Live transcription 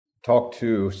talked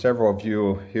to several of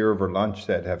you here over lunch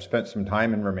that have spent some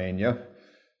time in Romania.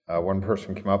 One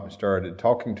person came up and started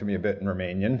talking to me a bit in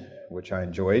Romanian, which I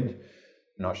enjoyed.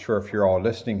 I'm not sure if you're all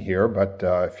listening here, but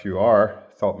if you are,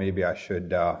 I thought maybe I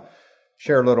should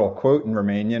share a little quote in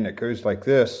Romanian. It goes like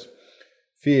this: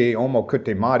 Fie omul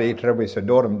câte mari trebuie să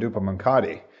dorm după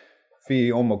mâncare.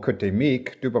 Fie omul câte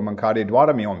mic după mâncare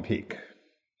doarme un pic.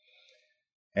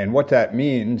 And what that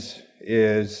means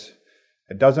is,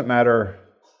 it doesn't matter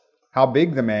how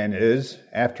big the man is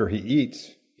after he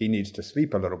eats, he needs to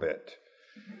sleep a little bit.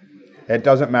 It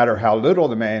doesn't matter how little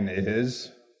the man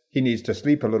is, he needs to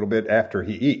sleep a little bit after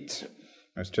he eats.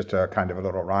 It's just a kind of a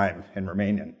little rhyme in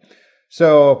Romanian.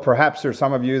 So perhaps there's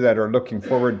some of you that are looking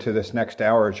forward to this next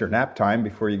hour as your nap time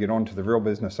before you get on to the real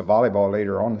business of volleyball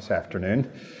later on this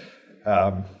afternoon.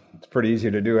 It's pretty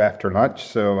easy to do after lunch,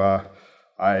 so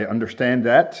I understand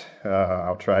that.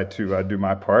 I'll try to do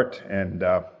my part and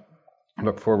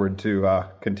look forward to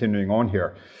continuing on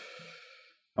here.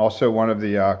 Also, one of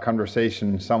the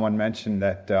conversations, someone mentioned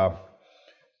that,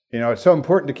 it's so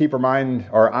important to keep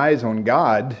our eyes on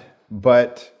God,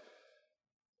 but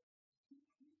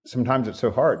sometimes it's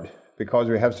so hard because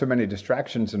we have so many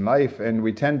distractions in life, and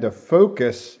we tend to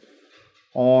focus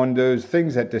on those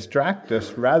things that distract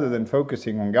us rather than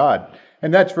focusing on God.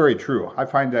 And that's very true. I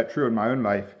find that true in my own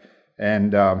life.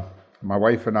 And my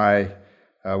wife and I,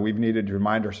 we've needed to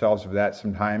remind ourselves of that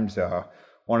sometimes.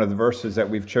 One of the verses that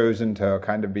we've chosen to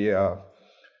kind of be a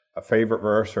favorite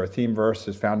verse or a theme verse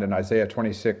is found in Isaiah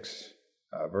 26,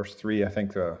 verse 3, I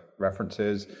think the reference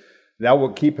is. Thou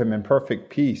wilt keep him in perfect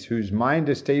peace, whose mind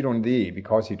is stayed on thee,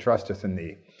 because he trusteth in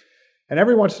thee. And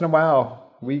every once in a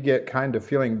while, we get kind of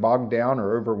feeling bogged down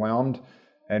or overwhelmed,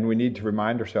 and we need to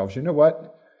remind ourselves, you know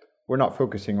what? We're not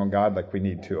focusing on God like we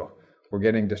need to. We're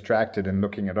getting distracted and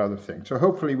looking at other things. So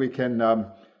hopefully we can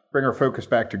bring our focus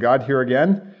back to God here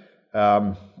again.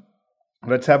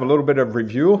 Let's have a little bit of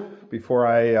review before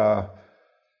I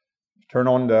turn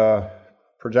on the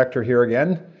projector here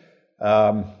again.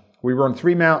 We were on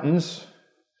 3 mountains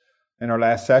in our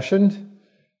last session,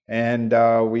 and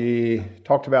we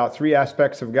talked about 3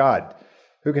 aspects of God.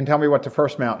 Who can tell me what the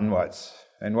first mountain was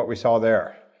and what we saw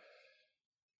there?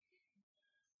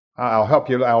 I'll help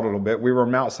you out a little bit. We were on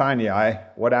Mount Sinai.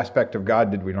 What aspect of God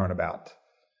did we learn about?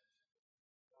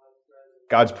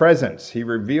 God's presence. He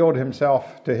revealed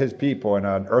himself to his people in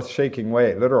an earth-shaking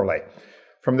way, literally.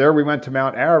 From there, we went to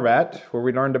Mount Ararat, where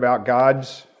we learned about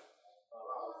God's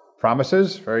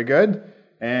promises. Very good.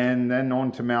 And then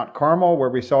on to Mount Carmel, where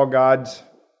we saw God's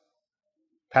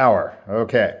power.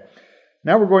 Okay.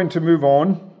 Now we're going to move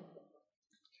on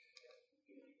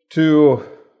to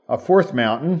a 4th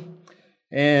mountain.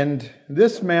 And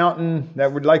this mountain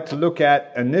that we'd like to look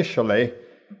at initially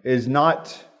is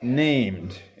not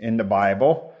named in the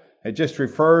Bible. It just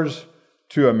refers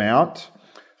to a mount.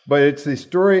 But it's the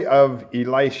story of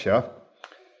Elisha.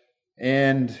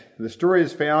 And the story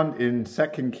is found in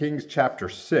 2 Kings chapter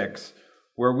 6,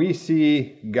 where we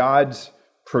see God's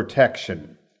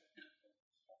protection.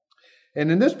 And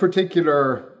in this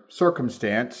particular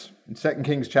circumstance, in 2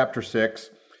 Kings chapter 6,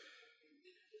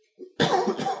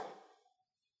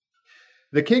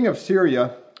 the king of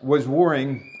Syria was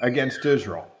warring against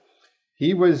Israel.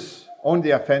 He was on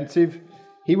the offensive.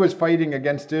 He was fighting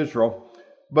against Israel.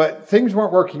 But things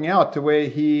weren't working out the way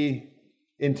he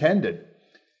intended.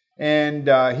 And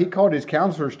he called his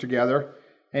counselors together,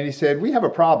 and he said, we have a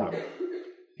problem.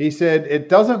 He said, it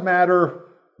doesn't matter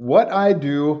what I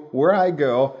do, where I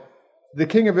go. The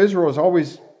king of Israel is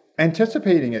always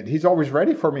anticipating it. He's always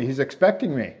ready for me. He's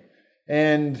expecting me.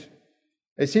 And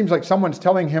it seems like someone's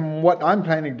telling him what I'm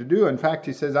planning to do. In fact,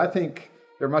 he says, I think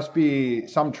there must be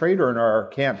some traitor in our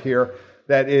camp here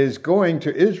that is going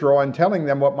to Israel and telling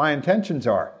them what my intentions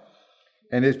are.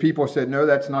 And his people said, no,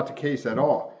 that's not the case at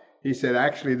all. He said,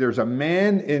 actually, there's a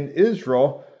man in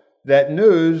Israel that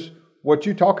knows what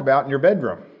you talk about in your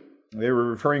bedroom. They were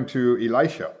referring to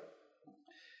Elisha.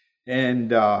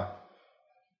 And,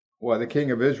 the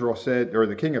king of Israel said, or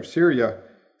the king of Syria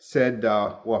said,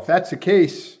 if that's the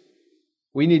case,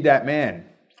 we need that man.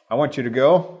 I want you to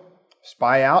go,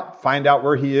 spy out, find out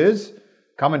where he is,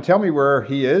 come and tell me where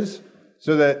he is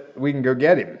so that we can go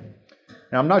get him.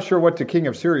 Now, I'm not sure what the king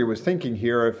of Syria was thinking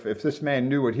here. If this man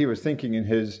knew what he was thinking in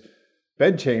his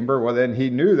bedchamber, well, then he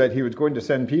knew that he was going to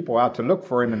send people out to look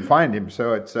for him and find him.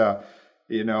 So it's,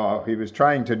 he was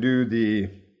trying to do the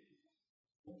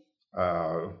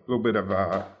little bit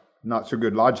of not so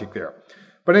good logic there.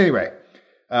 But anyway,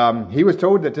 he was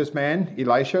told that this man,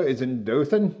 Elisha, is in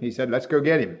Dothan. He said, let's go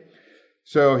get him.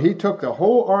 So he took the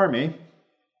whole army,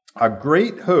 a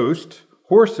great host,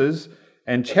 horses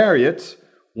and chariots,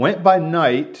 went by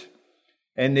night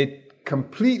and they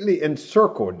completely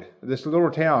encircled this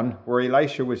little town where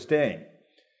Elisha was staying.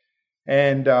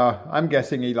 And I'm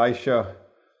guessing Elisha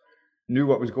knew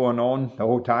what was going on the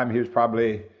whole time. He was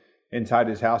probably inside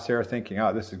his house there thinking,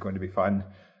 oh, this is going to be fun.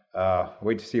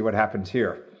 Wait to see what happens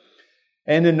here.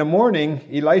 And in the morning,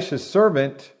 Elisha's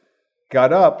servant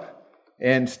got up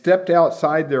and stepped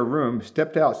outside their room,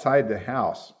 stepped outside the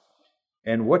house.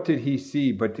 And what did he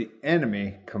see but the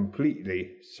enemy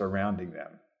completely surrounding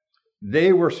them?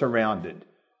 They were surrounded.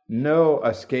 No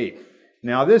escape.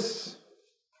 Now this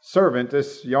servant,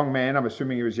 this young man, I'm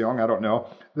assuming he was young, I don't know.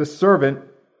 This servant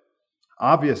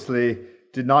obviously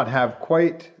did not have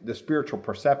quite the spiritual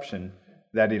perception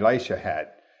that Elisha had.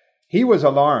 He was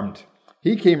alarmed.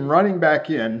 He came running back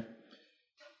in,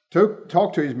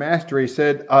 talked to his master. He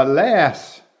said,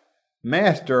 "Alas,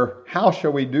 master, how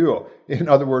shall we do?" In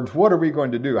other words, what are we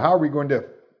going to do? How are we going to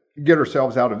get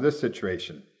ourselves out of this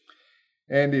situation?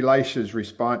 And Elisha's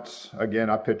response, again,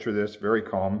 I picture this, very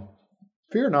calm.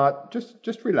 Fear not,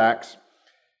 just relax.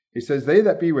 He says, they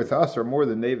that be with us are more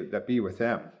than they that be with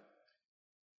them.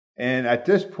 And at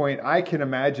this point, I can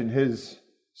imagine his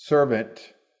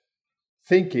servant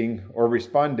thinking or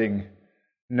responding,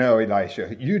 no,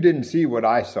 Elisha, you didn't see what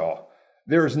I saw.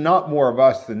 There's not more of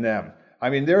us than them. I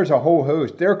mean, there's a whole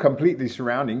host. They're completely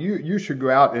surrounding you. You should go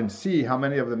out and see how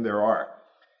many of them there are.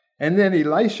 And then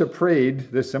Elisha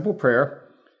prayed this simple prayer.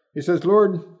 He says,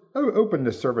 Lord, open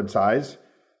the servant's eyes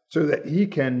so that he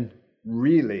can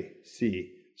really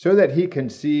see, so that he can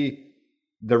see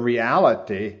the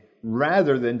reality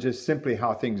rather than just simply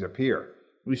how things appear.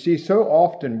 We see so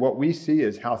often what we see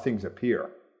is how things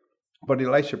appear. But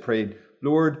Elisha prayed,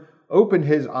 Lord, open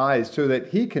his eyes so that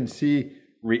he can see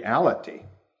reality.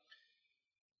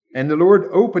 And the Lord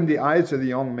opened the eyes of the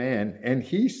young man, and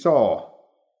he saw,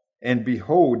 and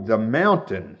behold, the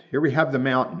mountain. Here we have the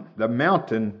mountain. The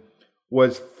mountain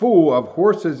was full of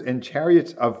horses and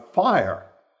chariots of fire.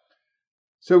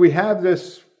 So we have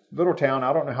this little town.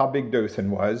 I don't know how big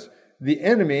Dothan was. The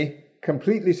enemy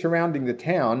completely surrounding the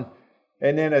town.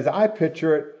 And then as I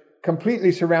picture it,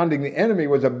 completely surrounding the enemy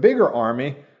was a bigger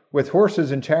army with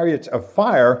horses and chariots of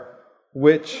fire,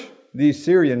 which these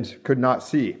Syrians could not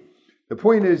see. The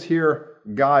point is here,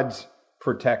 God's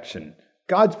protection.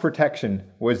 God's protection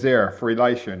was there for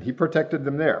Elisha, and he protected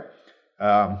them there.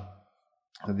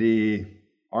 The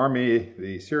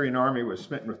Syrian army was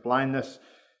smitten with blindness,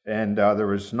 and there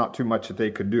was not too much that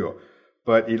they could do.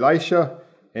 But Elisha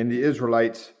and the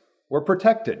Israelites were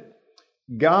protected.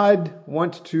 God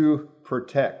wants to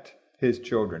protect his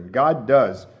children. God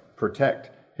does protect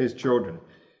his children.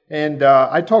 And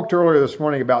I talked earlier this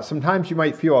morning about sometimes you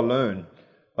might feel alone,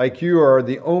 like you are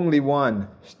the only one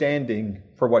standing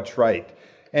for what's right.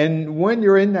 And when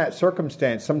you're in that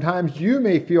circumstance, sometimes you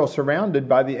may feel surrounded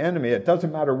by the enemy. It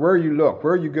doesn't matter where you look,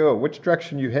 where you go, which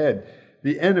direction you head.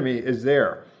 The enemy is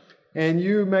there. And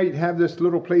you might have this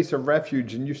little place of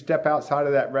refuge, and you step outside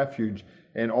of that refuge,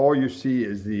 and all you see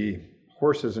is the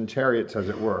horses and chariots, as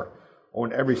it were,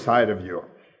 on every side of you.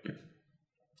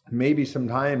 Maybe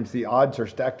sometimes the odds are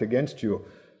stacked against you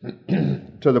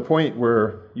to the point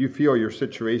where you feel your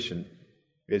situation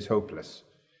is hopeless.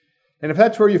 And if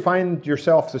that's where you find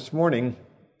yourself this morning,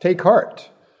 take heart.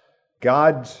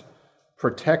 God's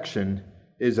protection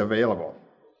is available.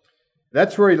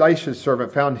 That's where Elisha's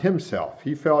servant found himself.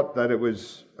 He felt that it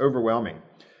was overwhelming.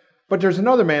 But there's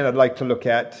another man I'd like to look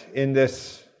at in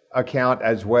this account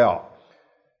as well,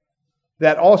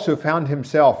 that also found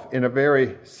himself in a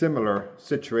very similar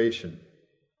situation.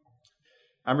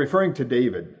 I'm referring to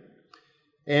David.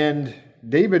 And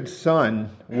David's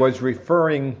son was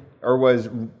revolting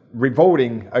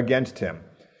against him.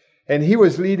 And he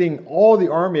was leading all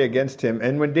the army against him.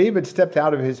 And when David stepped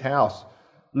out of his house,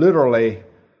 literally,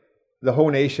 the whole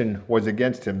nation was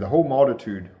against him. The whole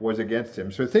multitude was against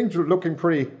him. So things were looking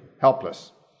pretty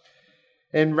helpless.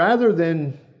 And rather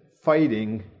than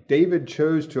fighting, David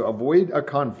chose to avoid a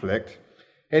conflict,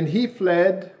 and he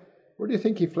fled. Where do you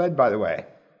think he fled, by the way?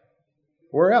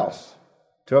 Where else?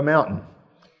 To a mountain.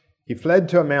 He fled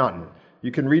to a mountain.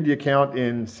 You can read the account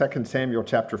in 2 Samuel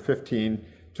chapter 15,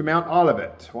 to Mount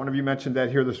Olivet. One of you mentioned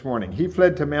that here this morning. He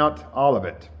fled to Mount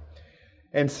Olivet.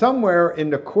 And somewhere in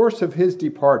the course of his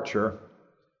departure,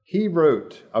 he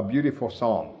wrote a beautiful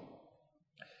psalm.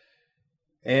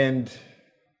 And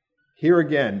here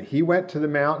again, he went to the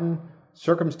mountain.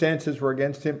 Circumstances were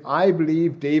against him. I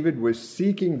believe David was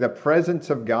seeking the presence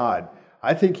of God.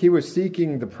 I think he was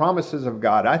seeking the promises of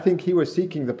God. I think he was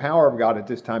seeking the power of God at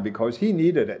this time because he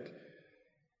needed it.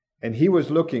 And he was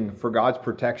looking for God's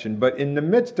protection. But in the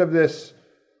midst of this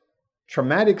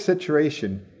traumatic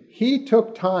situation, he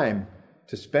took time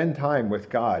to spend time with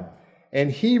God.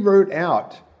 And he wrote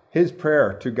out his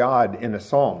prayer to God in a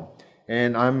psalm.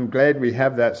 And I'm glad we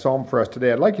have that psalm for us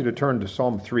today. I'd like you to turn to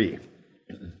Psalm 3.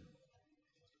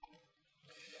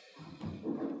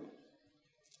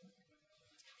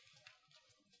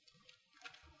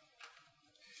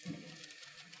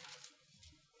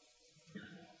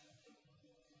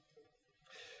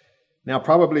 Now,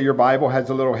 probably your Bible has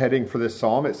a little heading for this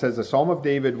psalm. It says, "The Psalm of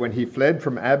David when he fled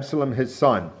from Absalom his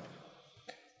son."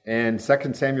 And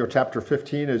 2 Samuel chapter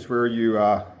 15 is where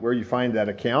you find that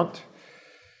account.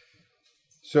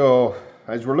 So,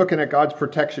 as we're looking at God's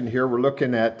protection here, we're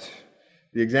looking at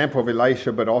the example of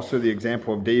Elisha, but also the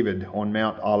example of David on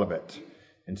Mount Olivet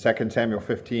in 2 Samuel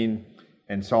 15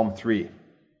 and Psalm 3.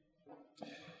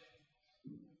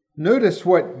 Notice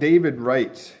what David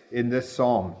writes in this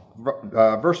psalm.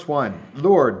 Verse 1,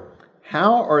 "Lord,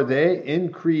 how are they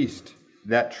increased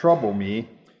that trouble me?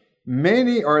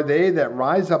 Many are they that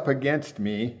rise up against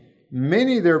me.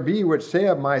 Many there be which say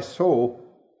of my soul,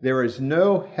 there is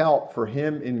no help for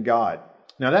him in God."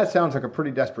 Now that sounds like a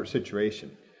pretty desperate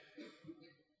situation.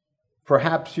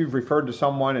 Perhaps you've referred to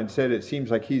someone and said it seems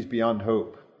like he's beyond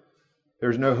hope.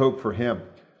 There's no hope for him.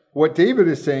 What David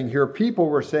is saying here, people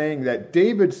were saying that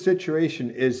David's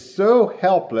situation is so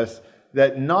helpless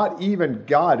that not even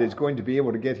God is going to be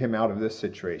able to get him out of this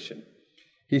situation.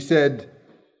 He said,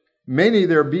 "Many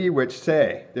there be which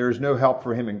say there is no help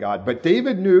for him in God." But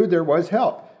David knew there was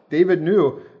help. David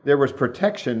knew there was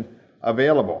protection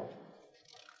available.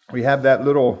 We have that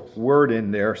little word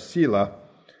in there, Selah,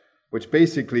 which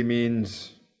basically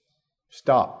means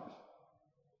stop.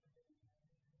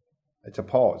 It's a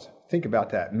pause. Think about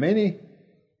that. Many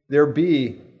there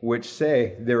be which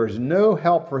say there is no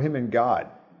help for him in God.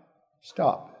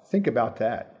 Stop. Think about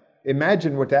that.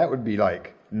 Imagine what that would be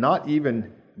like. Not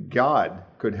even God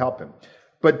could help him.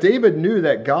 But David knew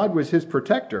that God was his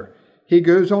protector. He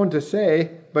goes on to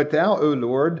say, "But thou, O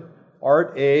Lord,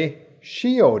 art a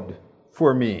shield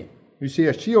for me." You see,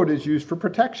 a shield is used for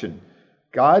protection.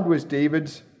 God was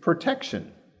David's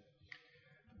protection.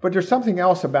 But there's something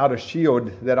else about a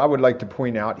shield that I would like to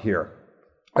point out here.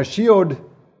 A shield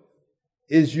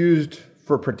is used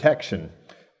for protection.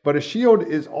 But a shield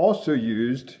is also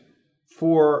used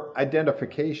for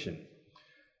identification.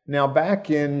 Now, back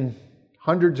in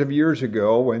hundreds of years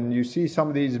ago, when you see some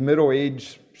of these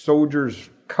middle-aged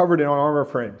soldiers covered in armor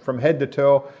from head to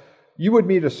toe, you would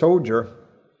meet a soldier.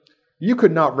 You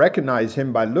could not recognize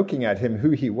him by looking at him who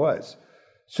he was.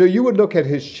 So you would look at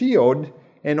his shield,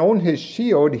 and on his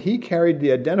shield, he carried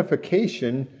the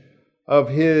identification of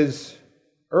his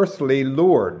earthly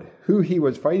lord, who he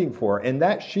was fighting for. And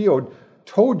that shield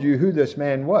told you who this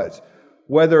man was,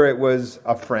 whether it was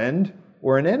a friend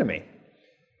or an enemy.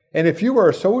 And if you were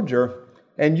a soldier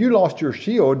and you lost your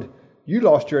shield, you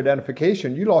lost your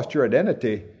identification, you lost your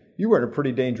identity, you were in a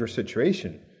pretty dangerous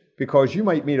situation, because you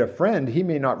might meet a friend, he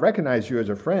may not recognize you as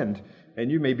a friend,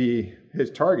 and you may be his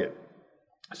target.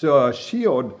 So a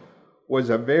shield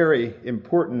was a very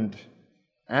important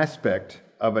aspect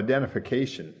of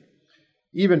identification.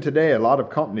 Even today, a lot of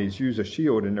companies use a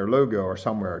shield in their logo or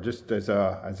somewhere just as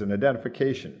an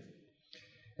identification.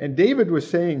 And David was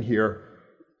saying here,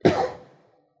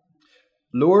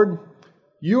 "Lord,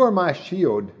 you are my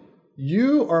shield.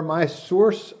 You are my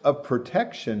source of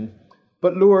protection.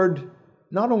 But Lord,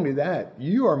 not only that,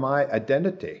 you are my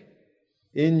identity.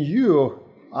 In you,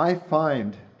 I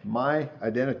find my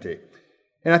identity."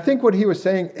 And I think what he was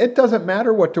saying, it doesn't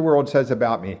matter what the world says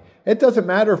about me. It doesn't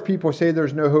matter if people say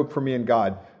there's no hope for me in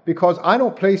God, because I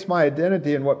don't place my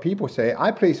identity in what people say.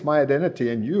 I place my identity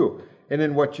in you and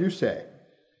in what you say.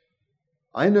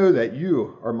 I know that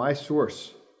you are my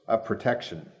source of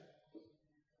protection.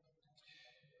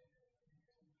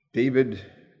 David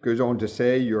goes on to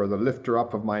say, "You are the lifter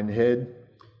up of mine head."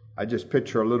 I just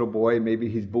picture a little boy, maybe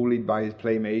he's bullied by his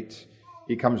playmates.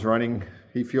 He comes running.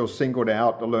 He feels singled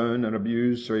out, alone, and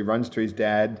abused, so he runs to his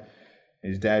dad.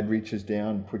 His dad reaches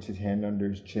down, puts his hand under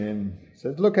his chin,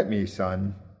 says, "Look at me,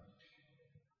 son."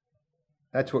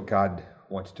 That's what God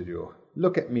wants to do.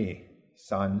 Look at me,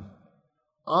 son.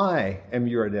 I am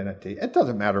your identity. It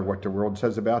doesn't matter what the world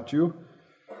says about you.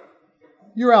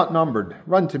 You're outnumbered.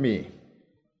 Run to me.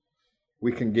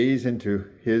 We can gaze into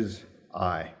his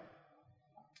eye.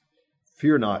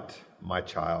 "Fear not, my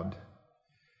child.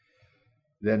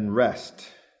 Then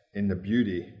rest in the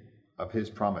beauty of his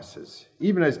promises."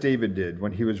 Even as David did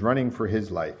when he was running for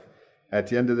his life. At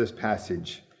the end of this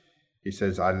passage, he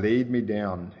says, "I laid me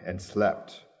down and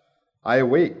slept. I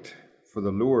awaked, for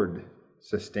the Lord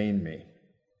sustained me."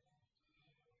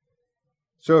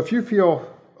 So if you feel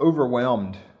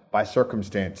overwhelmed by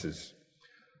circumstances,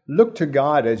 look to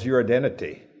God as your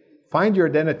identity. Find your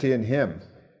identity in Him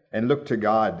and look to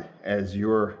God as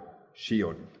your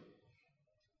shield,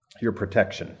 your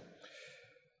protection.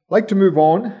 I'd like to move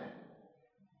on.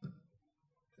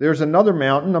 There's another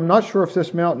mountain. I'm not sure if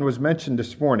this mountain was mentioned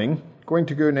this morning. I'm going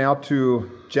to go now to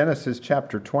Genesis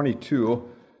chapter 22,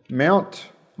 Mount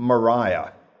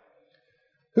Moriah.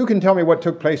 Who can tell me what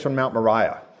took place on Mount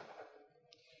Moriah?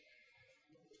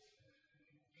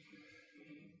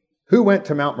 Who went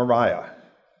to Mount Moriah?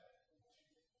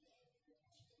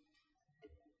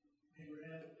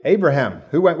 Abraham.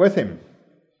 Who went with him?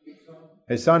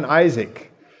 His son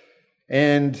Isaac.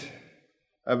 And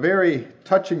a very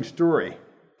touching story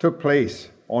took place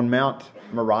on Mount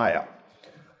Moriah.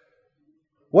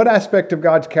 What aspect of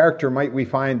God's character might we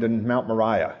find in Mount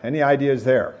Moriah? Any ideas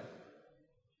there?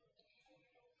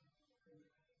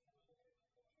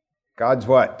 God's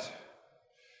what?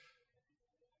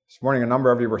 This morning a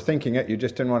number of you were thinking it, you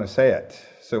just didn't want to say it.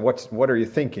 So what are you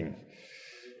thinking?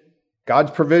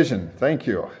 God's provision. Thank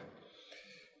you.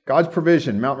 God's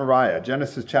provision, Mount Moriah,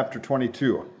 Genesis chapter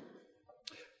 22.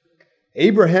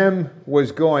 Abraham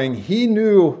was going, he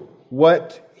knew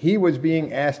what he was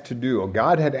being asked to do.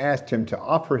 God had asked him to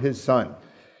offer his son.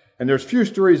 And there's few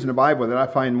stories in the Bible that I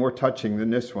find more touching than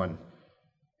this one.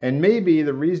 And maybe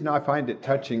the reason I find it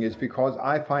touching is because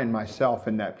I find myself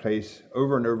in that place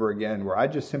over and over again where I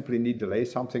just simply need to lay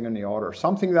something on the altar,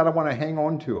 something that I want to hang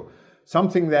on to,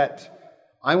 something that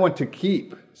I want to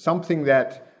keep, something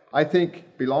that I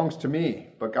think belongs to me.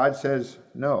 But God says,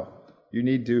 no, you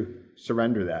need to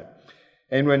surrender that.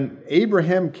 And when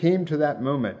Abraham came to that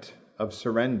moment of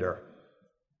surrender,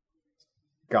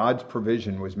 God's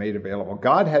provision was made available.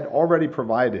 God had already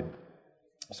provided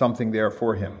something there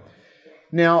for him.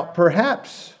 Now,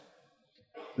 perhaps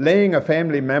laying a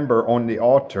family member on the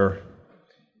altar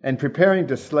and preparing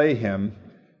to slay him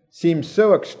seems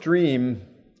so extreme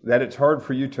that it's hard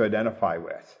for you to identify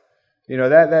with. You know,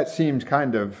 that seems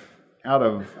kind of out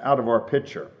of our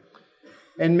picture.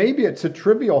 And maybe it's the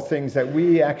trivial things that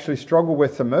we actually struggle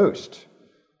with the most,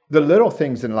 the little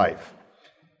things in life.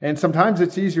 And sometimes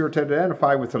it's easier to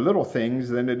identify with the little things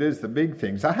than it is the big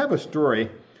things. I have a story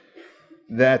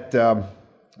that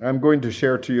I'm going to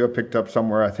share to you. I picked up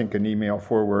somewhere, I think, an email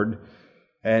forward,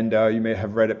 and you may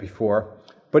have read it before.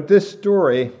 But this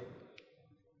story,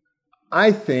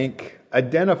 I think,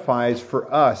 identifies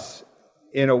for us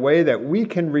in a way that we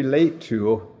can relate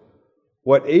to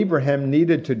what Abraham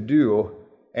needed to do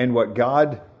and what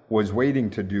God was waiting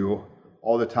to do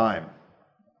all the time.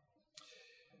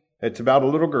 It's about a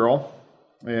little girl,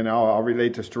 and I'll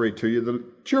relate the story to you. The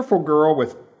cheerful girl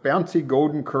with bouncy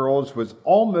golden curls was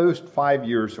almost 5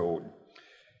 years old.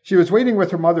 She was waiting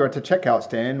with her mother at the checkout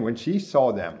stand when she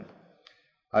saw them.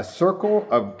 A circle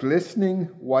of glistening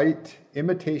white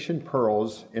imitation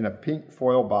pearls in a pink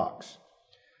foil box.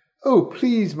 "Oh,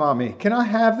 please, Mommy, can I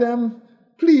have them?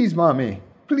 Please, Mommy,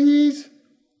 please."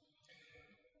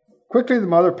 Quickly, the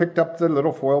mother picked up the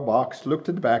little foil box, looked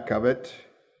at the back of it,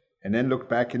 and then looked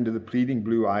back into the pleading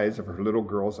blue eyes of her little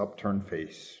girl's upturned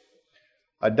face.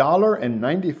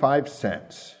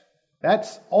 $1.95.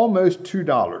 That's almost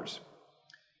 $2.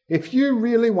 If you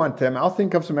really want them, I'll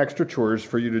think of some extra chores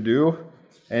for you to do,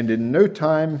 and in no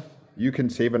time, you can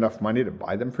save enough money to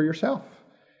buy them for yourself.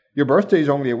 Your birthday's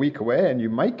only a week away, and you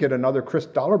might get another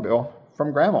crisp dollar bill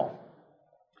from Grandma.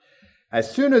 As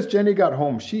soon as Jenny got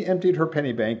home, she emptied her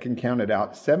penny bank and counted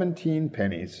out 17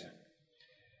 pennies.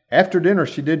 After dinner,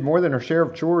 she did more than her share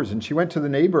of chores, and she went to the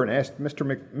neighbor and asked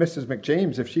Mrs.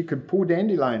 McJames if she could pull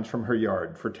dandelions from her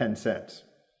yard for 10 cents.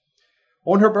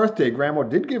 On her birthday, Grandma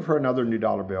did give her another new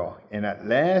dollar bill, and at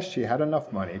last she had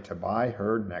enough money to buy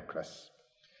her necklace.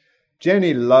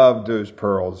 Jenny loved those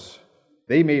pearls.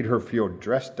 They made her feel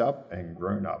dressed up and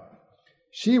grown up.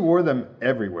 She wore them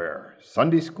everywhere,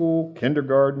 Sunday school,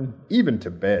 kindergarten, even to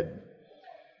bed.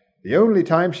 The only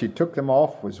time she took them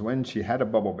off was when she had a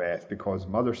bubble bath, because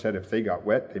Mother said if they got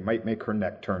wet, they might make her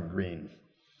neck turn green.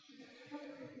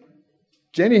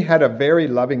 Jenny had a very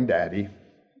loving daddy,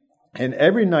 and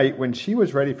every night when she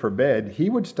was ready for bed, he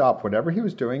would stop whatever he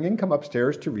was doing and come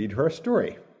upstairs to read her a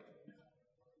story.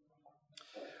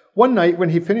 One night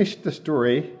when he finished the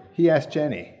story, he asked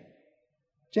Jenny,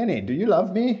 "Jenny, do you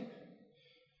love me?"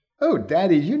 "Oh,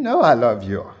 Daddy, you know I love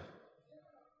you."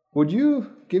 "Would you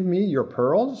give me your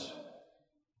pearls?"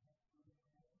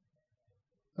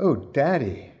 "Oh,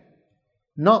 Daddy,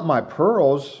 not my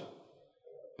pearls,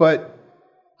 but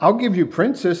I'll give you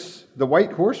Princess, the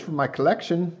white horse from my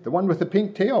collection, the one with the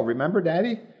pink tail. Remember,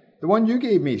 Daddy? The one you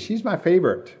gave me. She's my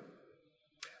favorite."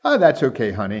 "Oh, that's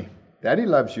okay, honey. Daddy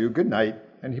loves you. Good night."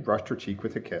 And he brushed her cheek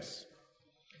with a kiss.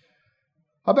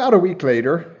 About a week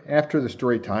later, after the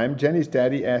story time, Jenny's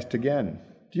daddy asked again,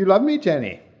 "Do you love me,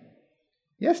 Jenny?"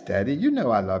 "Yes, Daddy, you know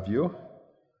I love you.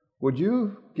 Would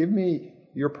you give me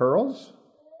your pearls?"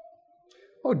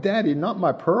 "Oh, Daddy, not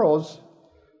my pearls,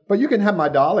 but you can have my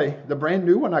dolly, the brand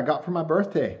new one I got for my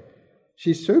birthday.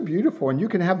 She's so beautiful, and you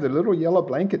can have the little yellow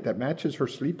blanket that matches her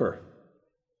sleeper."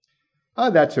 "Oh,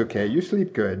 that's okay. You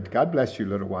sleep good. God bless you,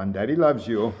 little one. Daddy loves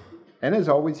you." And as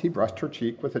always, he brushed her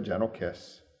cheek with a gentle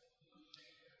kiss.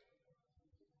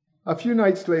 A few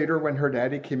nights later, when her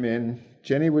daddy came in,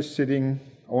 Jenny was sitting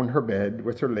on her bed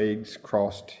with her legs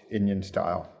crossed Indian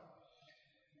style.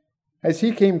 As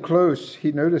he came close,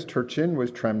 he noticed her chin was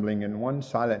trembling and one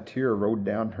silent tear rolled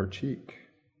down her cheek.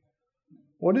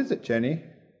 "What is it, Jenny?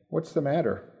 What's the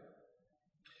matter?"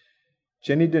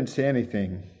 Jenny didn't say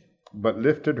anything, but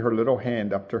lifted her little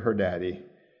hand up to her daddy.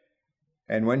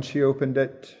 And when she opened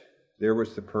it, there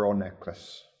was the pearl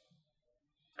necklace.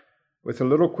 With a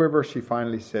little quiver, she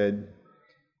finally said,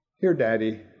 "Here,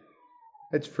 Daddy,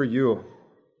 it's for you."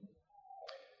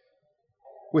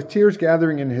 With tears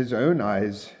gathering in his own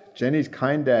eyes, Jenny's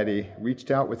kind daddy reached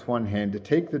out with one hand to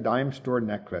take the dime store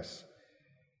necklace,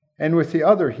 and with the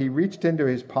other he reached into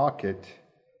his pocket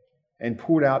and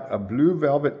pulled out a blue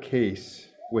velvet case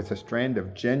with a strand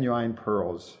of genuine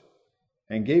pearls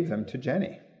and gave them to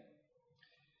Jenny.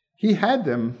 He had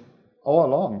them all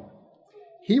along.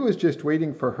 He was just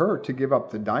waiting for her to give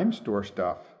up the dime store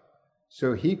stuff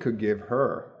so he could give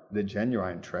her the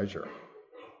genuine treasure.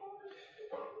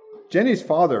 Jenny's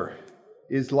father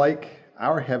is like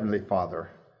our Heavenly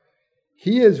Father.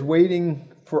 He is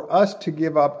waiting for us to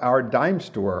give up our dime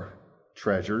store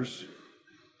treasures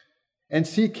and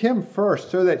seek Him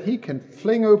first so that He can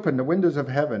fling open the windows of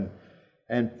heaven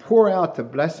and pour out the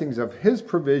blessings of His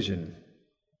provision.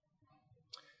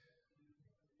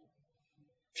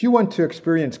 If you want to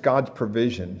experience God's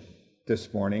provision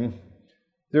this morning,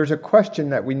 there's a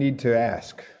question that we need to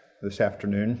ask this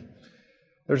afternoon.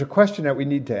 There's a question that we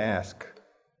need to ask.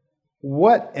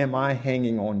 What am I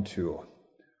hanging on to?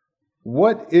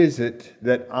 What is it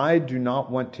that I do not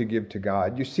want to give to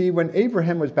God? You see, when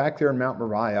Abraham was back there in Mount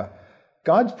Moriah,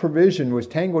 God's provision was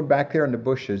tangled back there in the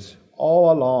bushes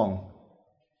all along.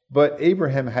 But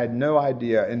Abraham had no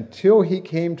idea until he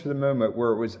came to the moment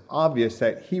where it was obvious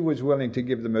that he was willing to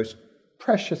give the most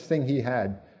precious thing he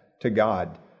had to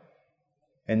God.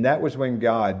 And that was when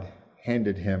God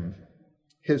handed him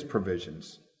His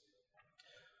provisions.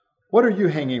 What are you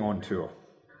hanging on to?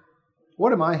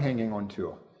 What am I hanging on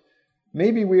to?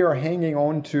 Maybe we are hanging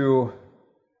on to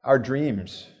our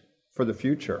dreams for the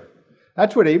future.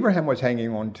 That's what Abraham was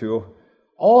hanging on to.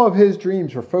 All of his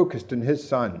dreams were focused in his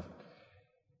son.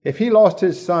 If he lost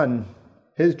his son,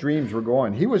 his dreams were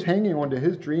gone. He was hanging on to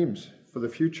his dreams for the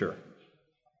future.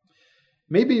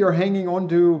 Maybe you're hanging on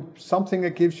to something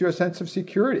that gives you a sense of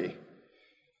security.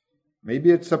 Maybe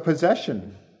it's a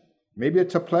possession. Maybe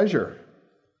it's a pleasure.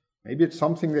 Maybe it's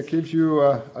something that gives you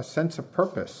a sense of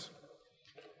purpose.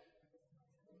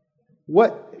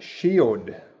 What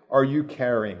shield are you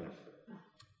carrying?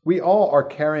 We all are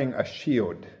carrying a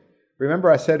shield.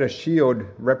 Remember, I said a shield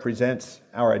represents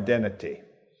our identity.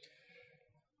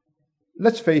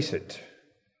 Let's face it.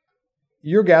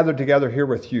 You're gathered together here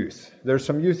with youth. There's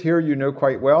some youth here you know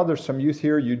quite well. There's some youth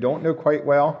here you don't know quite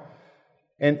well.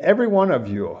 And every one of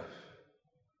you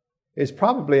is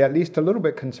probably at least a little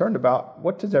bit concerned about,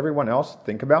 what does everyone else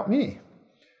think about me?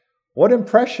 What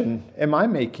impression am I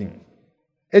making?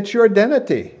 It's your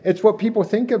identity. It's what people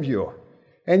think of you.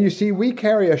 And you see, we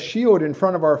carry a shield in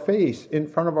front of our face, in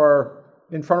front of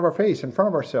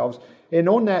ourselves. And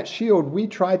on that shield, we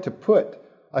try to put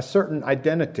a certain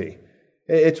identity.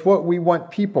 It's what we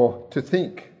want people to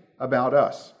think about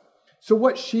us. So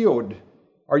what shield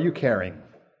are you carrying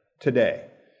today?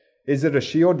 Is it a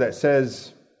shield that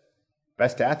says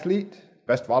best athlete,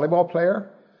 best volleyball player?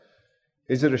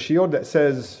 Is it a shield that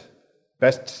says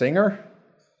best singer,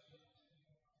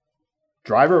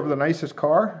 driver of the nicest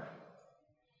car,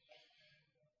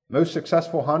 most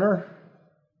successful hunter,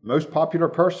 most popular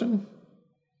person?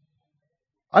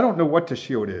 I don't know what the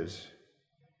shield is.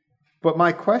 But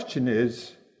my question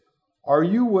is, are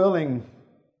you willing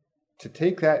to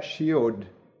take that shield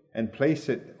and place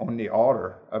it on the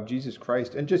altar of Jesus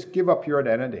Christ and just give up your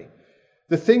identity?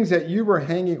 The things that you were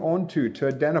hanging on to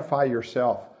identify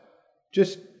yourself,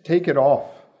 just take it off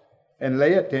and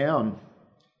lay it down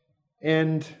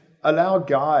and allow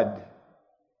God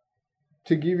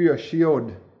to give you a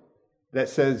shield that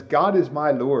says, God is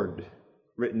my Lord,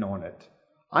 written on it.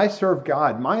 I serve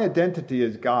God. My identity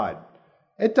is God.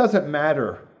 It doesn't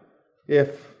matter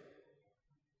if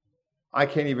I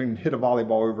can't even hit a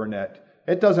volleyball over net.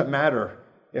 It doesn't matter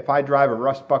if I drive a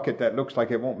rust bucket that looks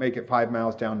like it won't make it 5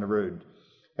 miles down the road.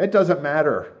 It doesn't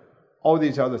matter all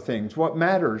these other things. What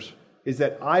matters is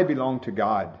that I belong to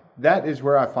God. That is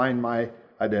where I find my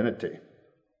identity.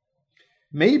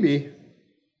 Maybe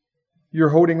you're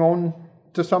holding on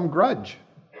to some grudge.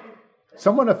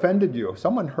 Someone offended you.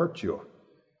 Someone hurt you.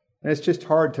 And it's just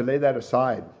hard to lay that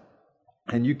aside.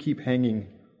 And you keep hanging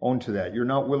on to that. You're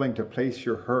not willing to place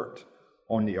your hurt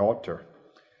on the altar.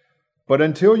 But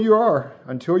until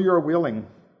you're willing,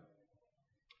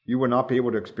 you will not be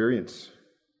able to experience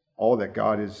all that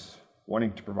God is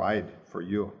wanting to provide for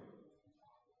you.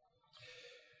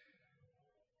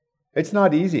 It's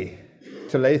not easy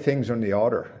to lay things on the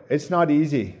altar. It's not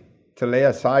easy to lay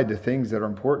aside the things that are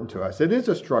important to us. It is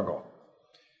a struggle.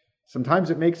 Sometimes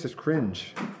it makes us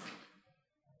cringe.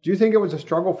 Do you think it was a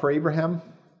struggle for Abraham?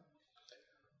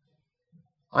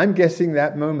 I'm guessing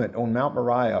that moment on Mount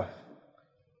Moriah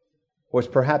was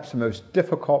perhaps the most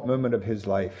difficult moment of his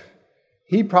life.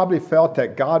 He probably felt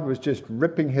that God was just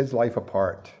ripping his life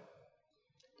apart.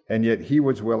 And yet he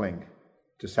was willing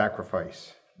to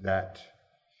sacrifice that.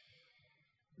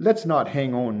 Let's not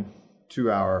hang on to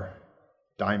our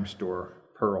dime store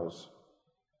pearls.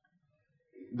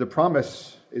 The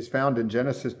promise is found in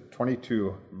Genesis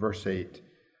 22, verse 8.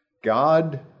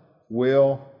 God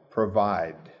will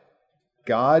provide.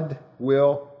 God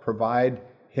will provide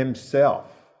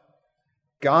himself.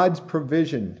 God's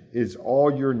provision is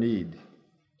all your need.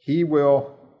 He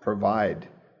will provide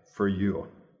for you.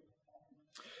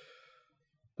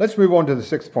 Let's move on to the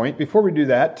 6th point. Before we do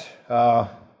that,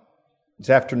 it's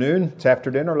afternoon, it's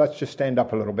after dinner. Let's just stand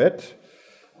up a little bit.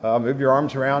 Move your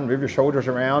arms around, move your shoulders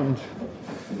around,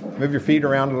 move your feet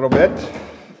around a little bit.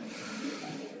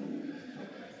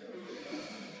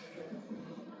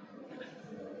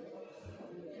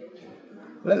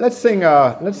 Let's sing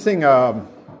a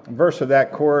verse of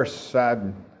that chorus.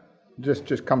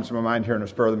 Just comes to my mind here in the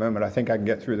spur of the moment. I think I can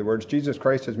get through the words. Jesus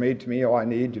Christ has made to me all I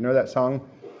need. Do you know that song?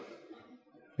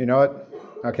 You know it?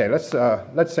 Okay, let's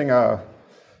sing a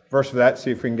verse of that,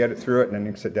 see if we can get it through it, and then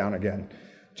you can sit down again.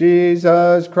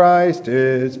 Jesus Christ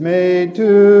is made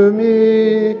to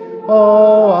me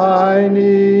all I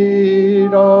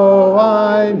need, all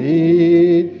I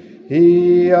need.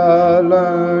 He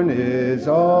alone is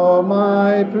all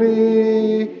my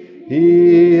plea.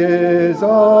 He is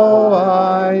all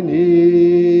I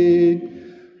need.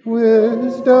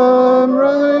 Wisdom,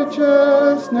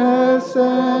 righteousness,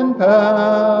 and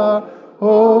power,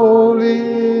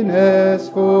 holiness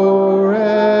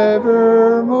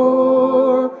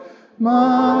forevermore.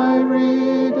 My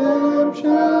redemption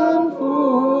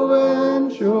full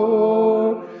and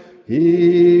sure.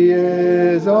 He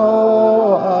is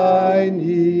all I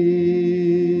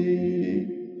need.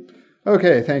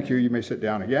 Okay, thank you. You may sit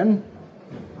down again.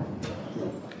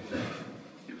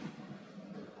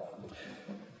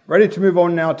 Ready to move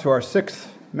on now to our 6th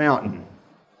mountain.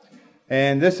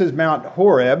 And this is Mount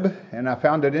Horeb, and I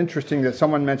found it interesting that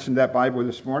someone mentioned that Bible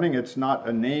this morning. It's not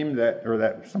a name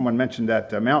that someone mentioned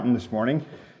that mountain this morning.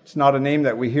 It's not a name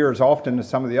that we hear as often as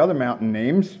some of the other mountain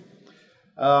names.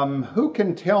 Who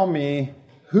can tell me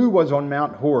who was on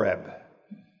Mount Horeb?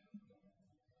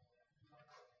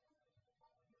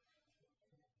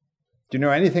 Do you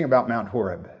know anything about Mount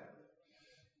Horeb?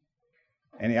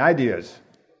 Any ideas?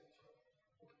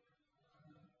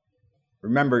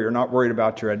 Remember, you're not worried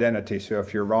about your identity, so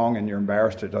if you're wrong and you're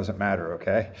embarrassed, it doesn't matter,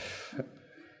 okay?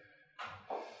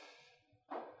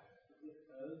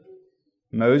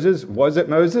 Moses? Was it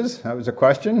Moses? That was a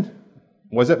question.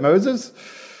 Was it Moses?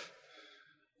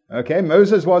 Okay,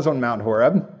 Moses was on Mount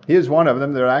Horeb. He is one of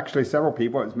them. There are actually several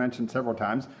people. It was mentioned several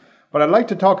times. But I'd like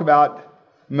to talk about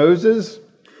Moses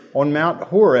on Mount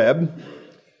Horeb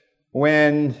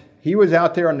when he was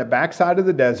out there on the backside of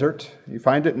the desert. You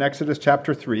find it in Exodus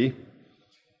chapter 3.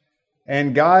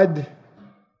 And God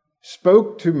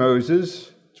spoke to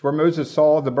Moses. It's where Moses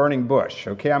saw the burning bush.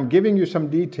 Okay, I'm giving you some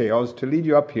details to lead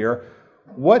you up here.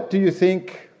 What do you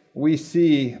think we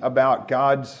see about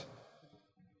God's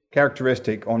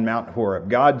characteristic on Mount Horeb?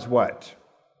 God's what?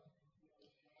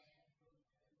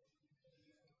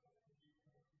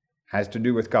 Has to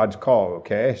do with God's call,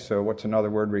 okay? So what's another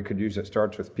word we could use that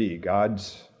starts with P?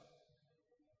 God's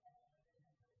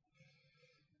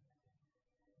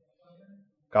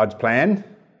plan?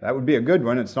 That would be a good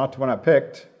one. It's not the one I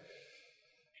picked.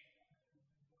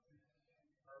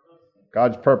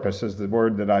 God's purpose is the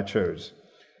word that I chose.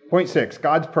 Point 6,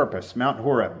 God's purpose, Mount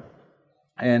Horeb.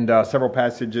 And several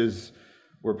passages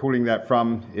we're pulling that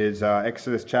from is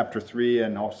Exodus chapter 3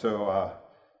 and also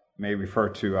may refer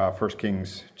to 1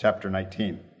 Kings chapter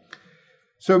 19.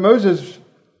 So Moses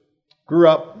grew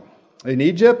up in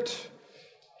Egypt.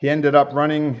 He ended up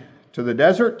running to the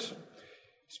desert,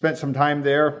 spent some time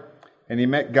there, and he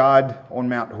met God on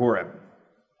Mount Horeb.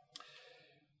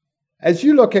 As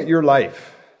you look at your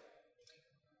life,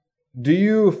 do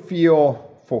you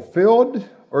feel fulfilled,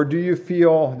 or do you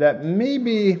feel that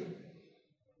maybe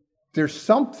there's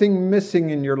something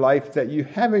missing in your life that you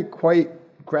haven't quite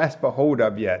grasped a hold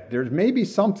of yet? There's maybe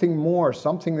something more,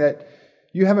 something that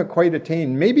you haven't quite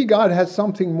attained. Maybe God has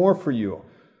something more for you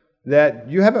that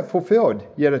you haven't fulfilled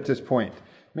yet at this point.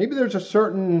 Maybe there's a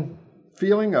certain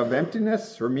feeling of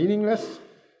emptiness or meaningless.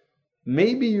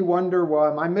 Maybe you wonder,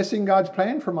 well, am I missing God's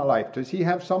plan for my life? Does He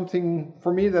have something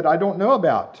for me that I don't know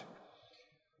about?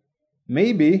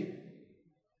 Maybe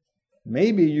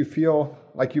you feel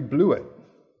like you blew it.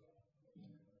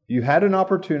 You had an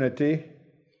opportunity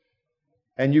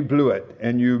and you blew it,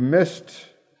 and you missed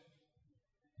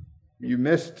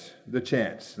the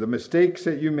chance. The mistakes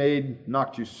that you made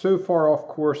knocked you so far off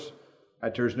course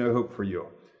that there's no hope for you.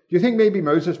 Do you think maybe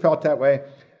Moses felt that way?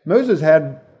 Moses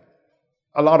had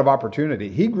a lot of opportunity.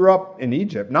 He grew up in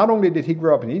Egypt. Not only did he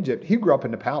grow up in Egypt, he grew up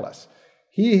in the palace.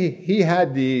 He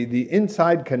had the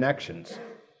inside connections.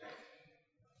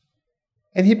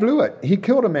 And he blew it. He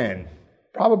killed a man.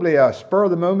 Probably a spur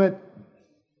of the moment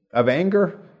of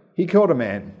anger. He killed a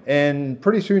man. And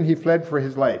pretty soon he fled for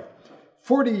his life.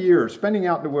 40 years spending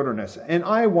out in the wilderness. And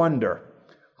I wonder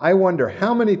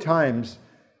how many times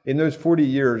in those 40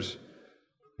 years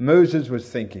Moses was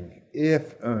thinking,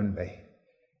 if only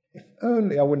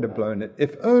I wouldn't have blown it.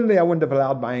 If only I wouldn't have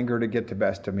allowed my anger to get the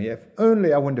best of me. If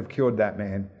only I wouldn't have killed that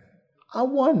man. I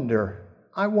wonder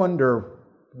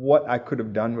what I could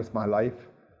have done with my life.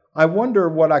 I wonder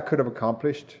what I could have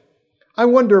accomplished. I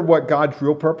wonder what God's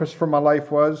real purpose for my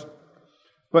life was.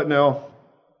 But no,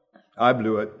 I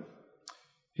blew it.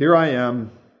 Here I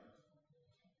am.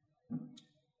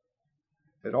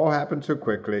 It all happened so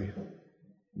quickly,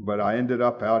 but I ended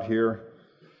up out here.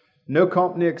 No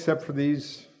company except for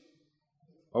these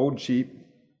old sheep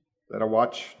that I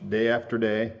watch day after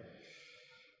day.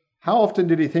 How often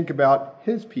did he think about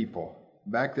his people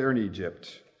back there in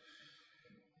Egypt?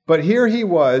 But here he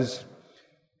was,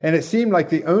 and it seemed like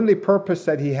the only purpose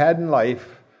that he had in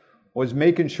life was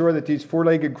making sure that these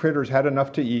four-legged critters had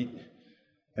enough to eat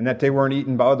and that they weren't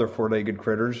eaten by other four-legged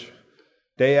critters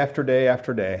day after day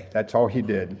after day. That's all he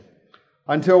did.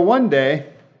 Until one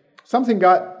day, something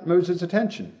got Moses'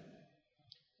 attention.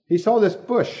 He saw this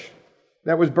bush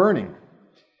that was burning.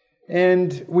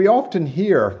 And we often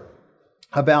hear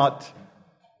about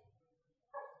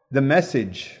the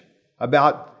message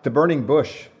about the burning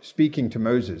bush speaking to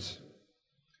Moses.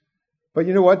 But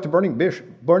you know what? The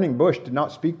burning bush did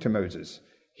not speak to Moses.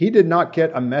 He did not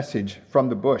get a message from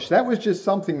the bush. That was just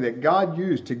something that God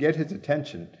used to get his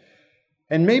attention.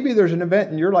 And maybe there's an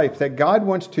event in your life that God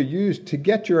wants to use to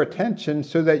get your attention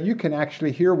so that you can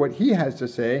actually hear what he has to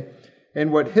say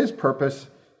and what his purpose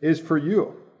is for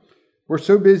you. We're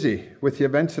so busy with the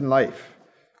events in life.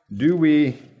 Do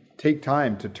we take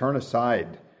time to turn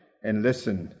aside and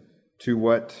listen to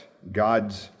what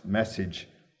God's message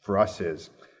for us is?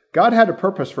 God had a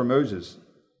purpose for Moses.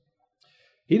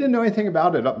 He didn't know anything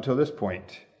about it up until this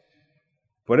point.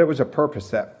 But it was a purpose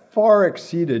that far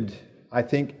exceeded, I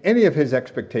think, any of his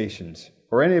expectations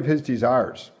or any of his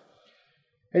desires.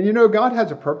 And you know, God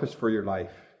has a purpose for your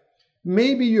life.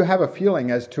 Maybe you have a feeling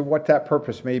as to what that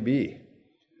purpose may be.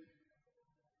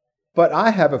 But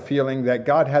I have a feeling that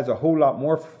God has a whole lot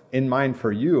more in mind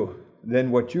for you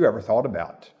than what you ever thought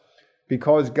about.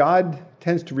 Because God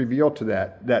tends to reveal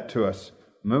that to us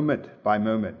moment by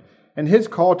moment. And his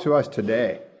call to us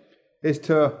today is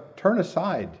to turn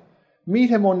aside, meet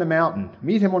him on the mountain,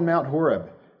 meet him on Mount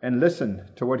Horeb, and listen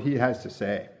to what he has to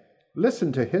say.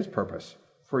 Listen to his purpose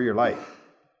for your life.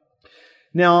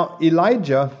 Now,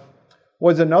 Elijah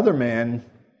was another man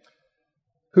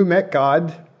who met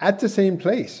God at the same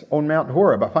place on Mount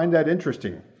Horeb. I find that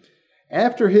interesting.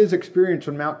 After his experience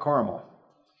on Mount Carmel,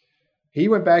 he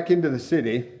went back into the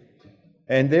city,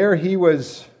 and there he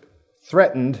was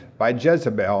threatened by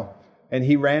Jezebel, and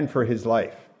he ran for his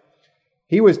life.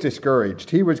 He was discouraged.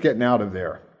 He was getting out of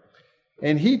there.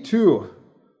 And he too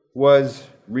was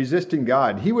resisting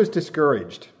God. He was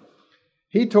discouraged.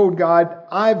 He told God,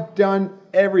 I've done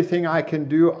everything I can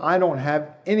do. I don't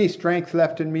have any strength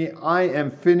left in me. I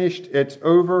am finished. It's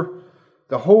over.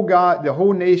 The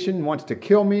whole nation wants to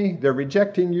kill me. They're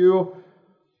rejecting you.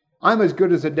 I'm as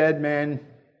good as a dead man.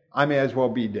 I may as well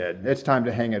be dead. It's time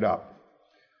to hang it up.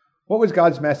 What was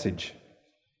God's message?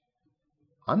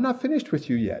 I'm not finished with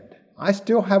you yet. I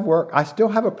still have work. I still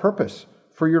have a purpose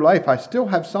for your life. I still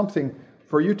have something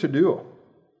for you to do.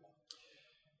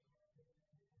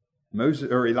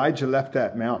 Elijah left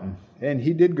that mountain, and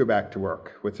he did go back to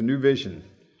work with a new vision.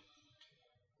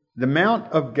 The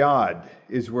Mount of God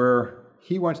is where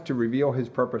he wants to reveal his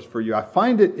purpose for you. I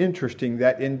find it interesting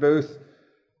that in both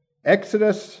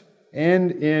Exodus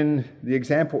and in the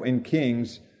example in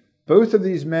Kings, both of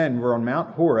these men were on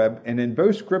Mount Horeb, and in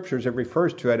both scriptures it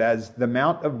refers to it as the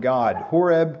Mount of God.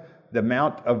 Horeb, the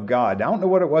Mount of God. I don't know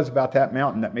what it was about that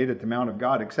mountain that made it the Mount of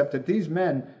God, except that these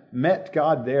men met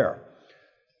God there.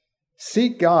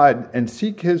 Seek God and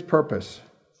seek his purpose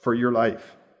for your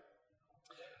life.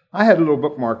 I had a little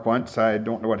bookmark once. I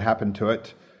don't know what happened to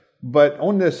it. But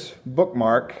on this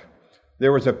bookmark,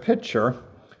 there was a picture.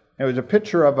 It was a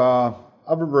picture of a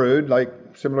road, like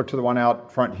similar to the one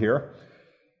out front here.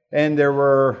 And there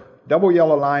were double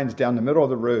yellow lines down the middle of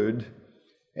the road.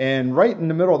 And right in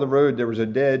the middle of the road, there was a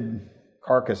dead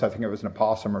carcass. I think it was an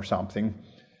opossum or something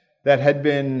that had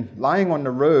been lying on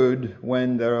the road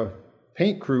when the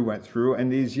paint crew went through.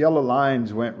 And these yellow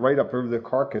lines went right up over the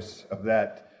carcass of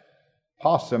that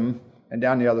possum and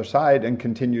down the other side and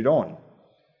continued on.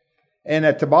 And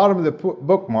at the bottom of the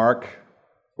bookmark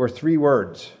were 3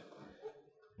 words: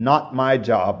 not my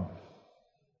job.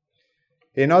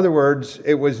 In other words,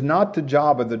 it was not the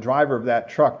job of the driver of that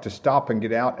truck to stop and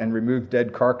get out and remove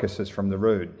dead carcasses from the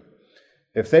road.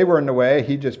 If they were in the way,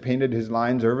 he just painted his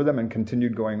lines over them and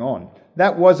continued going on.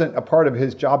 That wasn't a part of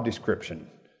his job description,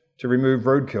 to remove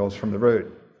roadkills from the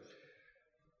road.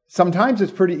 Sometimes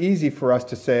it's pretty easy for us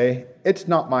to say, it's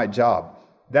not my job.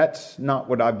 That's not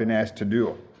what I've been asked to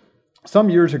do. Some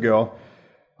years ago,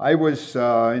 I was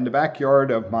in the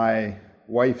backyard of my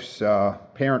wife's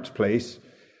parents' place,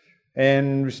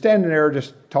 and was standing there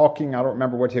just talking. I don't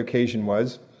remember what the occasion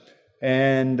was.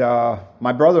 And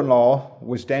my brother-in-law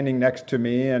was standing next to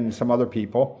me and some other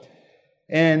people.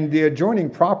 And the adjoining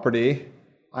property,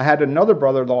 I had another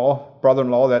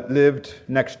brother-in-law that lived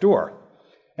next door.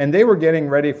 And they were getting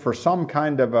ready for some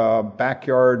kind of a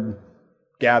backyard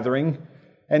gathering.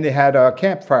 And they had a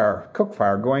campfire, cook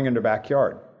fire going in the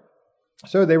backyard.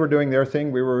 So they were doing their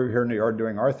thing. We were here in the yard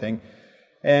doing our thing.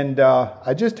 And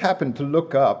I just happened to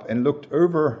look up and looked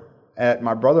over at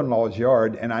my brother-in-law's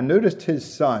yard, and I noticed his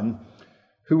son,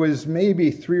 who was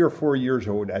maybe 3 or 4 years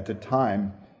old at the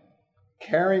time,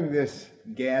 carrying this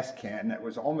gas can that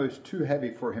was almost too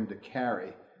heavy for him to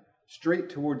carry,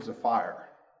 straight towards the fire.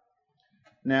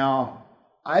 Now,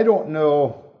 I don't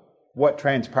know what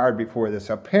transpired before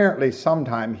this. Apparently,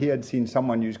 sometime he had seen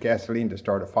someone use gasoline to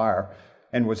start a fire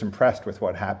and was impressed with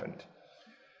what happened.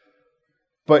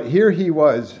 But here he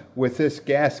was with this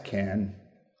gas can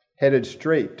headed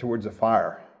straight towards the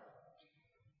fire.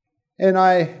 And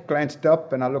I glanced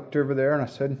up and I looked over there and I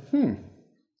said,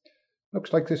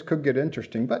 looks like this could get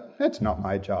interesting, but that's not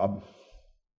my job.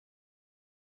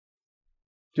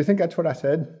 Do you think that's what I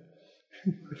said?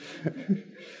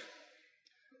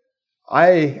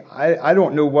 I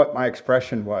don't know what my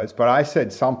expression was, but I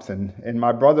said something, and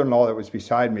my brother-in-law that was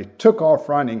beside me took off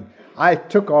running. I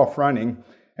took off running.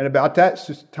 And about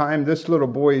that time, this little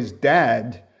boy's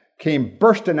dad came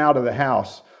bursting out of the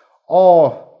house,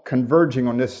 all converging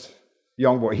on this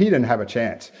young boy. He didn't have a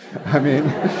chance. I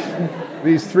mean,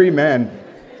 these 3 men,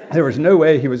 there was no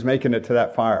way he was making it to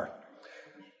that fire.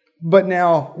 But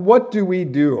now, what do we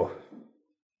do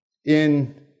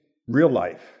in real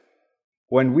life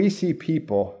when we see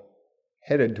people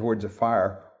headed towards a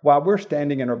fire while we're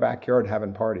standing in our backyard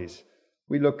having parties?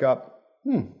 We look up,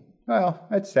 well,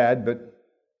 that's sad, but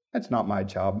that's not my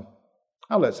job.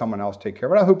 I'll let someone else take care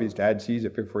of it. I hope his dad sees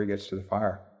it before he gets to the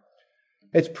fire.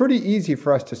 It's pretty easy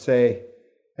for us to say,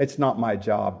 it's not my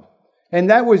job. And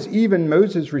that was even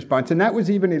Moses' response, and that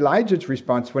was even Elijah's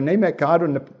response when they met God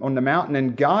on the mountain,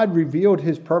 and God revealed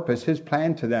his purpose, his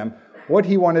plan to them, what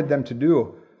he wanted them to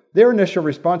do. Their initial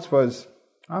response was,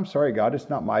 I'm sorry, God, it's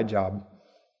not my job.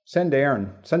 Send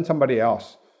Aaron, send somebody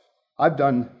else. I've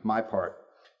done my part.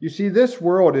 You see, this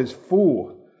world is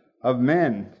full of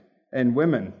men and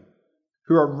women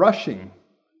who are rushing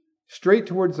straight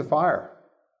towards the fire.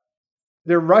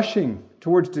 They're rushing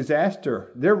towards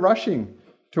disaster. They're rushing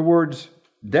towards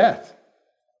death.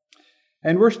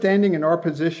 And we're standing in our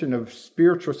position of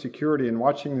spiritual security and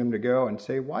watching them to go and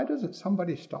say, why doesn't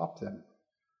somebody stop them?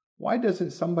 Why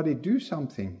doesn't somebody do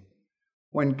something?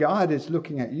 When God is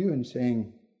looking at you and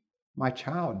saying, my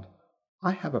child,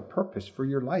 I have a purpose for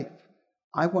your life.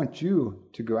 I want you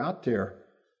to go out there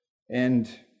and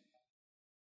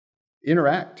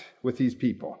interact with these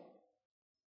people.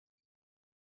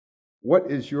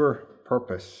 What is your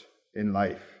purpose in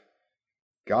life?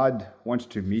 God wants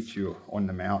to meet you on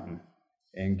the mountain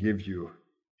and give you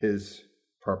his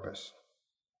purpose.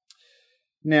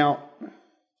 Now,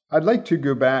 I'd like to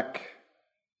go back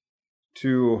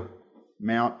to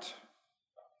Mount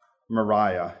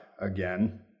Moriah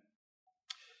again.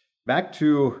 Back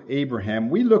to Abraham.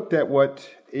 We looked at what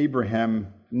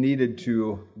Abraham needed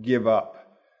to give up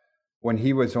when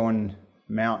he was on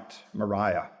Mount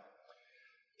Moriah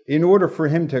in order for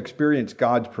him to experience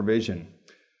God's provision.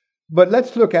 But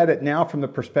let's look at it now from the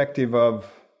perspective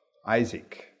of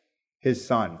Isaac, his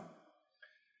son.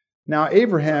 Now,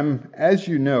 Abraham, as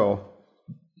you know,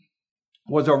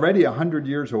 was already 100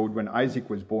 years old when Isaac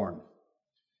was born.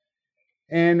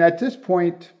 And at this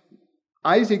point,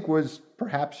 Isaac was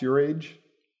perhaps your age,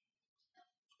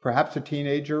 perhaps a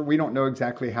teenager. We don't know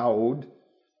exactly how old.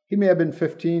 He may have been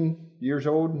 15 years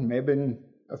old, may have been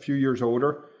a few years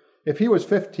older. If he was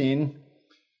 15,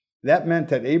 that meant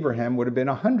that Abraham would have been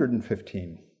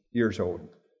 115 years old.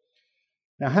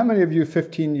 Now, how many of you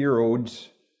 15-year-olds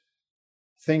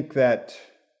think that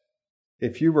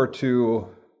if you were to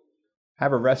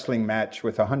have a wrestling match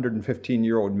with a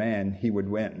 115-year-old man, he would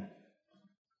win?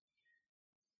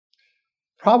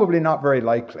 Probably not very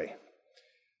likely.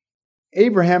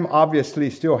 Abraham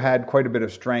obviously still had quite a bit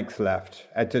of strength left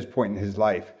at this point in his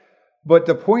life. But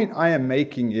the point I am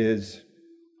making is,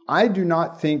 I do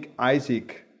not think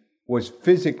Isaac was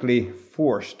physically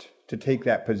forced to take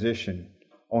that position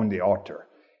on the altar.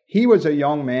 He was a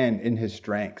young man in his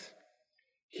strength.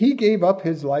 He gave up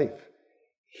his life.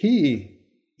 He,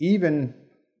 even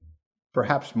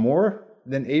perhaps more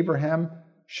than Abraham,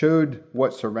 showed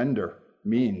what surrender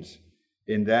means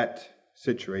in that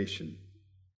situation.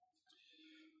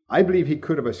 I believe he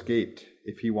could have escaped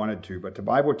if he wanted to, but the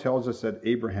Bible tells us that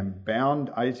Abraham bound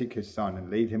Isaac his son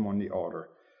and laid him on the altar.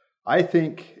 I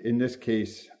think in this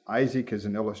case, Isaac is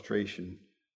an illustration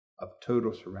of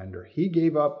total surrender. He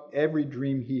gave up every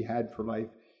dream he had for life.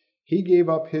 He gave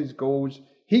up his goals.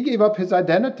 He gave up his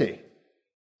identity.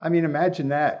 I mean, imagine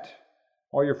that.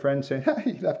 All your friends saying,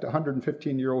 he left a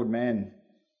 115-year-old man,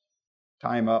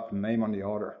 tie him up and lay him on the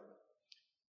altar.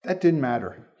 That didn't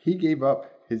matter. He gave up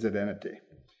his identity.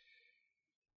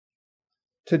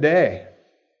 Today,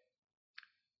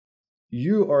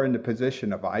 you are in the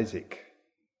position of Isaac.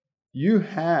 You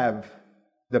have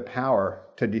the power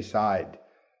to decide.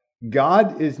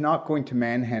 God is not going to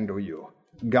manhandle you.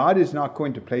 God is not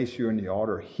going to place you on the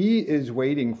altar. He is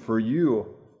waiting for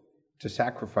you to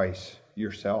sacrifice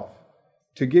yourself,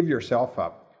 to give yourself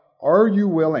up. Are you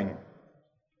willing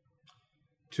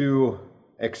to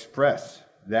express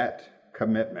that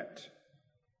commitment?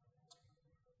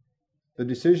 The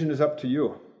decision is up to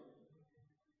you.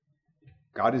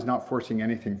 God is not forcing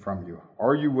anything from you.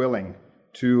 Are you willing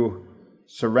to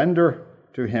surrender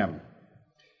to Him?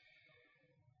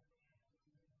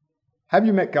 Have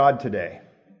you met God today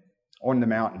on the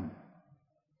mountain?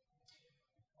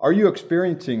 Are you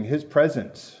experiencing His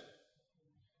presence?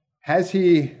 Has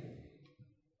He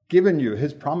given you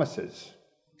His promises?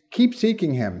 Keep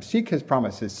seeking Him. Seek His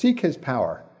promises. Seek His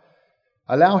power.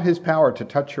 Allow His power to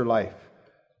touch your life.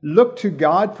 Look to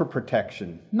God for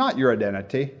protection, not your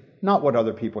identity, not what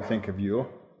other people think of you.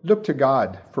 Look to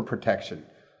God for protection.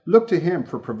 Look to Him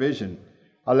for provision.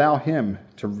 Allow Him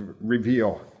to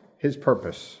reveal His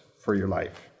purpose for your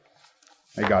life.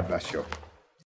 May God bless you.